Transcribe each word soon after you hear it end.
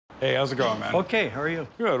Hey, how's it going, man? Okay, how are you?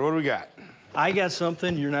 Good, what do we got? I got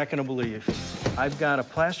something you're not gonna believe. I've got a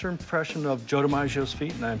plaster impression of Joe DiMaggio's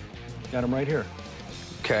feet, and I've got them right here.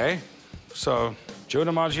 Okay, so Joe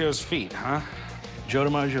DiMaggio's feet, huh? Joe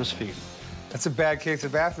DiMaggio's feet. That's a bad case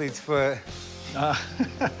of athlete's foot.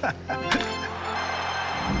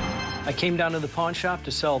 I came down to the pawn shop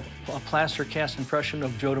to sell a plaster cast impression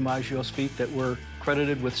of Joe DiMaggio's feet that were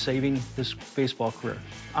credited with saving his baseball career.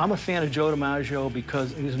 I'm a fan of Joe DiMaggio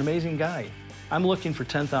because he's an amazing guy. I'm looking for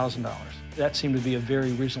 $10,000. That seemed to be a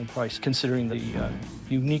very reasonable price considering the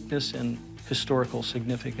uniqueness and historical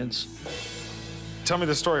significance. Tell me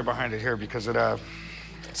the story behind it here because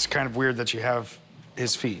it's kind of weird that you have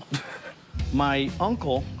his feet. My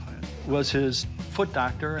uncle was his foot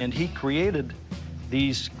doctor, and he created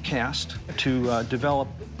these casts to develop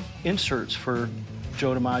inserts for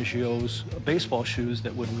Joe DiMaggio's baseball shoes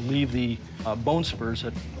that would relieve the bone spurs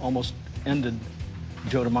that almost ended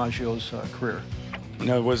Joe DiMaggio's career.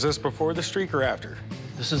 Now, was this before the streak or after?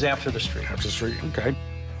 This is after the streak. After the streak, okay.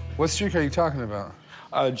 What streak are you talking about?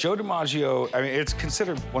 Joe DiMaggio, I mean, it's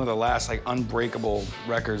considered one of the last, like, unbreakable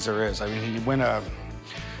records there is. I mean, he went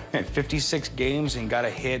 56 games and got a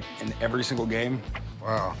hit in every single game.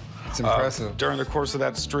 Wow, it's impressive. During the course of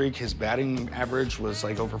that streak, his batting average was,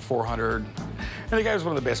 like, over 400. And the guy was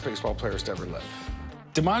one of the best baseball players to ever live.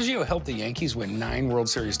 DiMaggio helped the Yankees win 9 World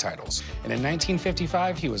Series titles, and in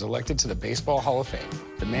 1955, he was elected to the Baseball Hall of Fame.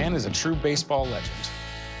 The man is a true baseball legend.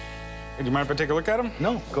 Hey, do you mind if I take a look at him?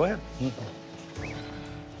 No, go ahead.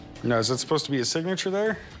 No, is that supposed to be a signature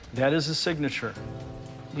there? That is his signature.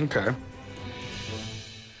 Okay.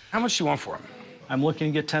 How much do you want for him? I'm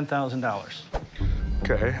looking to get $10,000.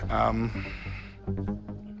 Okay,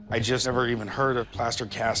 I just never even heard of plaster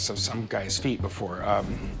casts of some guy's feet before.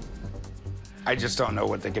 I just don't know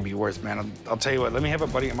what they could be worth, man. I'll tell you what, let me have a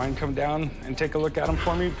buddy of mine come down and take a look at them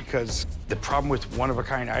for me, because the problem with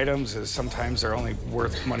one-of-a-kind items is sometimes they're only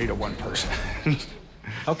worth money to one person.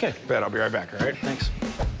 Okay. Bet, I'll be right back, all right? Thanks.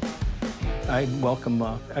 I welcome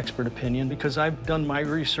expert opinion because I've done my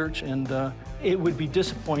research, and it would be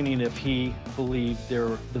disappointing if he believed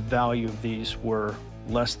the value of these were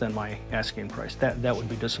less than my asking price. That would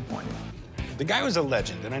be disappointing. The guy was a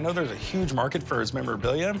legend, and I know there's a huge market for his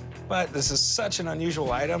memorabilia, but this is such an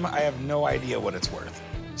unusual item, I have no idea what it's worth.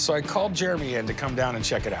 So I called Jeremy in to come down and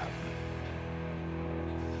check it out.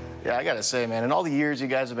 Yeah, I gotta say, man, in all the years you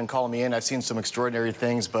guys have been calling me in, I've seen some extraordinary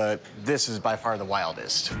things, but this is by far the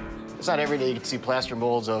wildest. It's not every day you can see plaster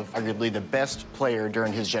molds of arguably the best player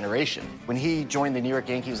during his generation. When he joined the New York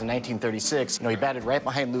Yankees in 1936, he batted right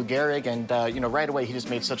behind Lou Gehrig, and, right away he just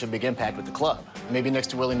made such a big impact with the club. Maybe next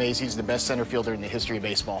to Willie Mays, he's the best center fielder in the history of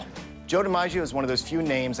baseball. Joe DiMaggio is one of those few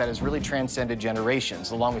names that has really transcended generations,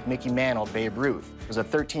 along with Mickey Mantle, Babe Ruth. He was a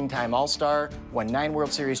 13-time All-Star, won 9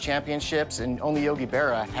 World Series championships, and only Yogi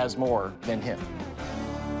Berra has more than him.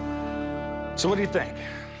 So what do you think?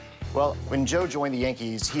 Well, when Joe joined the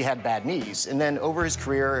Yankees, he had bad knees. And then over his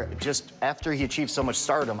career, just after he achieved so much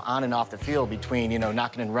stardom on and off the field, between,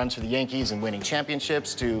 knocking in runs for the Yankees and winning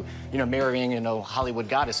championships to, marrying, Hollywood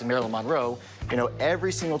goddess and Marilyn Monroe,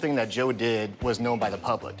 every single thing that Joe did was known by the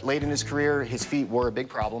public. Late in his career, his feet were a big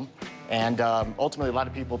problem. And ultimately, a lot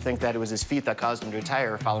of people think that it was his feet that caused him to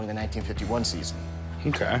retire following the 1951 season.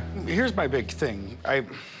 Okay. Here's my big thing.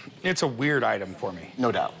 It's a weird item for me. No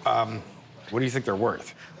doubt. What do you think they're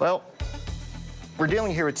worth? Well, we're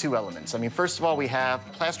dealing here with 2 elements. I mean, first of all, we have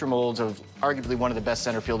plaster molds of arguably one of the best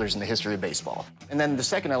center fielders in the history of baseball. And then the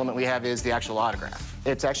second element we have is the actual autograph.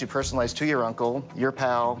 It's actually personalized to your uncle, your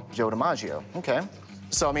pal, Joe DiMaggio. Okay.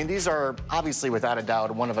 So, I mean, these are obviously, without a doubt,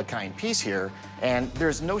 a one-of-a-kind piece here, and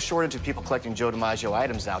there's no shortage of people collecting Joe DiMaggio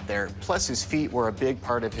items out there, plus his feet were a big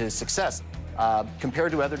part of his success.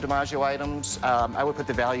 Compared to other DiMaggio items, I would put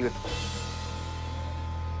the value at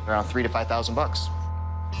around $3,000 to $5,000.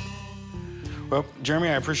 Well, Jeremy,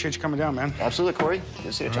 I appreciate you coming down, man. Absolutely, Corey. Good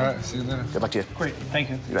to see you, John. All right, see you later. Good luck to you. Great, thank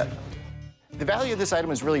you. You bet. The value of this item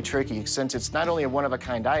is really tricky since it's not only a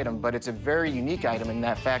one-of-a-kind item, but it's a very unique item in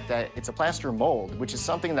that fact that it's a plaster mold, which is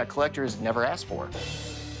something that collectors never ask for.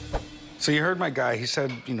 So you heard my guy. He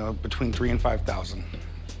said, between $3,000 and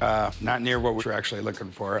 $5,000. Not near what we're actually looking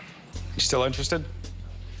for. You still interested?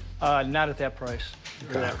 Not at that price.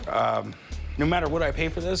 Okay. No matter what I pay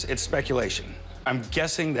for this, it's speculation. I'm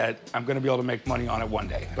guessing that I'm going to be able to make money on it one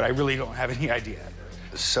day, but I really don't have any idea.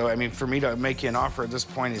 So, I mean, for me to make you an offer at this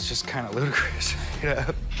point is just kind of ludicrous.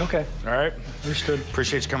 Okay. All right? Understood.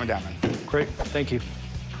 Appreciate you coming down, man. Great, thank you.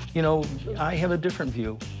 I have a different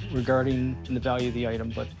view regarding the value of the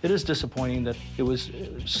item, but it is disappointing that it was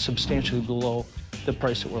substantially below the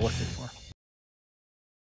price that we're looking for.